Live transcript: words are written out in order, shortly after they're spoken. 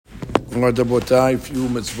Rabotai, few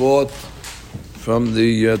mitzvot from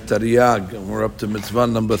the Tariag, and we're up to mitzvah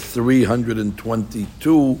number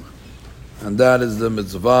 322, and that is the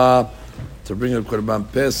mitzvah to bring a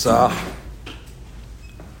Korban Pesach,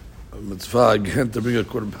 mitzvah again to bring a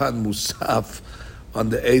Korban Musaf on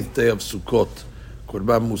the 8th day of Sukkot.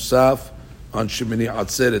 Korban Musaf on Shemini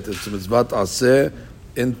Atzeret. It's a mitzvah Aseh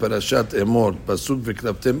in Parashat Emor. Pasuk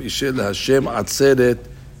v'klavtem ishe leHashem Atzeret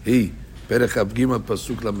hi. Perek Av Gimel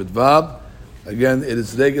Pasuk Lamidvav. Again, it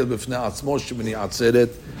is regel b'fnei atzmo Shemini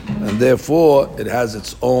Atzeret, and therefore it has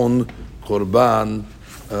its own Korban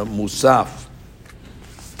Musaf.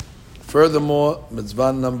 Furthermore,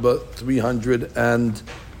 mitzvah number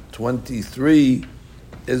 323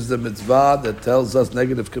 is the mitzvah that tells us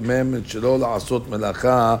negative commandment shelo la'asot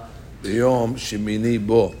melacha b'yom shemini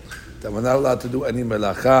bo, that we're not allowed to do any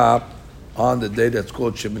melacha on the day that's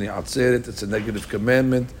called Shemini Atzeret. It's a negative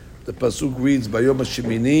commandment. The pasuk reads Bayom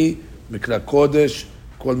Shemini mikra kodesh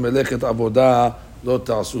kol melechet avodah lo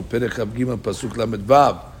ta'asu. Perek Av Gimel pasuk lamed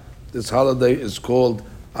vav. This holiday is called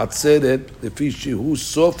Atzeret lefi shehu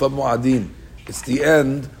sof hamoadim. It's the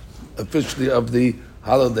end officially of the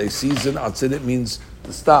holiday season. Atzeret means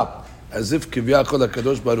to stop, as if Kivyachol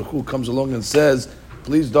HaKadosh Baruch Hu comes along and says,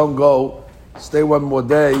 please don't go, stay one more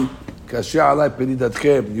day,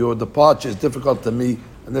 your departure is difficult to me,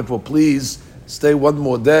 and therefore please stay one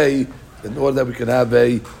more day in order that we can have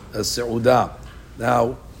a Seudah.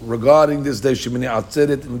 Now, regarding this day, Shemini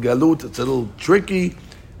Atzeret in Galut, it's a little tricky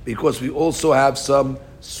because we also have some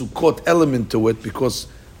Sukkot element to it, because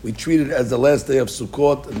we treat it as the last day of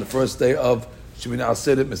Sukkot and the first day of Shemini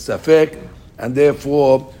Atzeret Misafek, and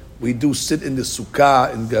therefore we do sit in the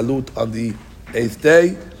Sukkah in Galut on the 8th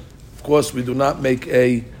day. Of course, we do not make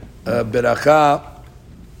a beracha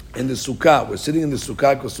in the Sukkah. We're sitting in the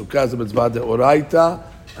Sukkah because Sukkah is a mitzvah de oraita,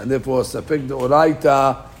 and therefore Safek de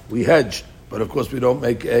oraita we hedge. But of course, we don't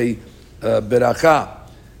make a beracha,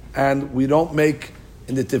 and we don't make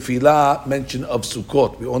in the tefillah mention of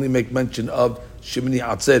Sukkot. We only make mention of Shemini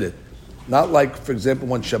Atzeret. Not like, for example,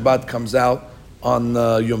 when Shabbat comes out on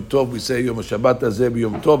Yom Tov, we say Yom Shabbat Hazeh,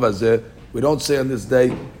 Yom Tov Hazeh. We don't say on this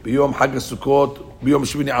day B'Yom Hag Sukkot, B'Yom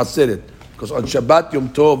Shemini Atzeret, because on Shabbat Yom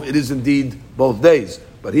Tov it is indeed both days.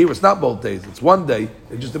 But here it's not both days; it's one day.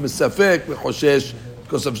 It's just a misafek v'choshesh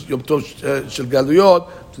because of Yom Tov shel Galuyot.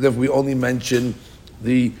 So therefore, we only mention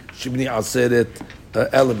the Shemini Atzeret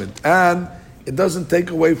element, and it doesn't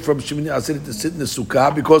take away from Shemini Atzeret to sit in the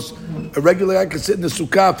Sukkah, because a regular guy can sit in the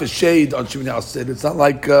Sukkah for shade on Shemini Atzeret. It's not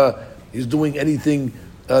like he's doing anything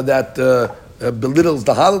that belittles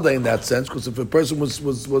the holiday in that sense, because if a person was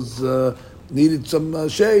needed some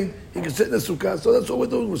shade, he can sit in the Sukkah. So that's what we're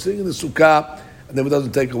doing. We're sitting in the Sukkah, and then it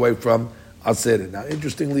doesn't take away from Atzeret. Now,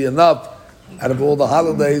 interestingly enough, out of all the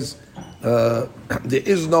holidays, there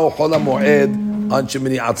is no Chol HaMoed on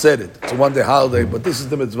Shemini Atzeret. It's a one-day holiday, but this is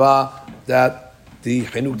the mitzvah that the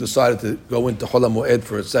Chinuch decided to go into Chol HaMoed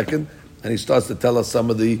for a second, and he starts to tell us some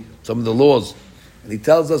of the laws. And he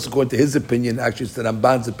tells us, according to his opinion, actually it's the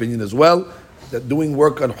Ramban's opinion as well, that doing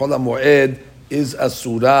work on Chol HaMoed is a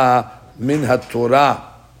surah min ha-Torah.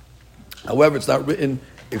 However, it's not written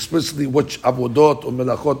explicitly which avodot or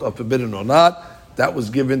melachot are forbidden or not. That was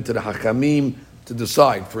given to the Hakamim to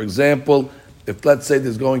decide. For example, if let's say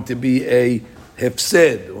there's going to be a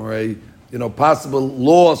hefsed or a possible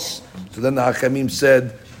loss, so then the Hakamim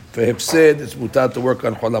said for hefsed it's mutar to work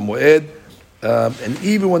on Chol HaMoed, and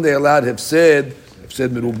even when they allowed hefsed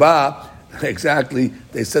merubah, exactly,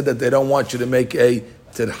 they said that they don't want you to make a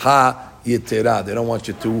terha yetera. They don't want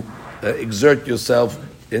you to exert yourself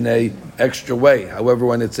in a extra way. However,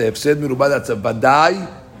 when it's a hefsed merubah, that's a vadai,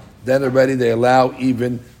 then already they allow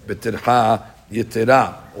even beterha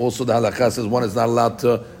yetera. Also, the halakha says one is not allowed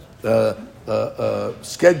to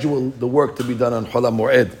schedule the work to be done on Chol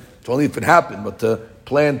HaMoed. It's only if it happened, but to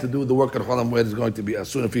plan to do the work on Chol HaMoed is going to be as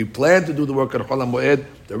soon. If you plan to do the work on Chol HaMoed,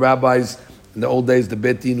 the rabbis in the old days, the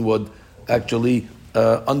Beit Din would actually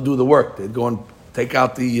undo the work. They'd go and take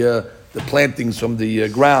out the plantings from the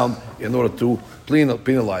ground in order to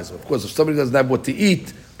penalize them. Of course, if somebody doesn't have what to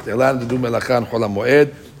eat, they're allowed to do melacha on Chol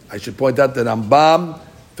HaMoed. I should point out that Rambam,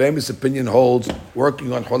 famous opinion, holds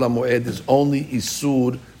working on Chol HaMoed is only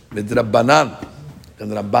isur midrabbanan.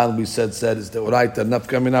 And the Ramban we said is the oraita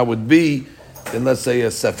nafkamina would be, then let's say a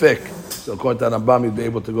safek. So according to Rambam, you'd be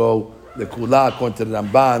able to go the kula. According to the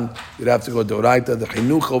Ramban, you'd have to go to oraita. The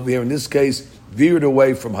chinuch over here in this case veered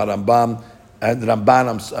away from Harambam and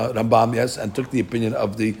Rambam, yes, and took the opinion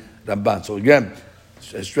of the Ramban. So again,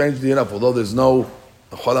 strangely enough, although there's no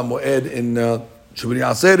Chol HaMoed in Shemini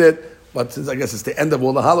Atzeret, but since I guess it's the end of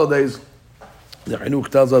all the holidays, the Chinuch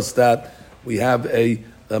tells us that we have a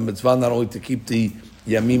mitzvah not only to keep the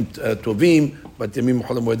Yamim Tovim, but Yamim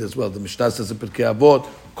Chol HaMoed as well. The Mishnah says in Pirkei Avot,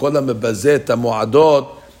 Kol HaMebazeh et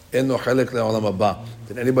HaMoadot eno chelek le'olam haba.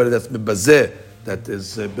 That anybody that's mebazeh, that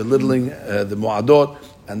is belittling the Moadot,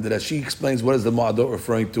 and that she explains what is the Moadot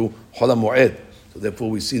referring to, Chol HaMoed. So therefore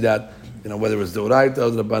we see that, whether it's the Oraita or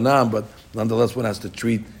the Banam, but nonetheless one has to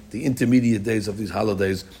treat the intermediate days of these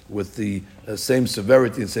holidays with the same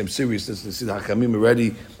severity and same seriousness. You see the Hakamim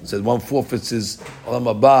already said one forfeits his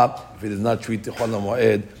Olam Haba if he does not treat the Chol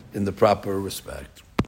HaMoed in the proper respect.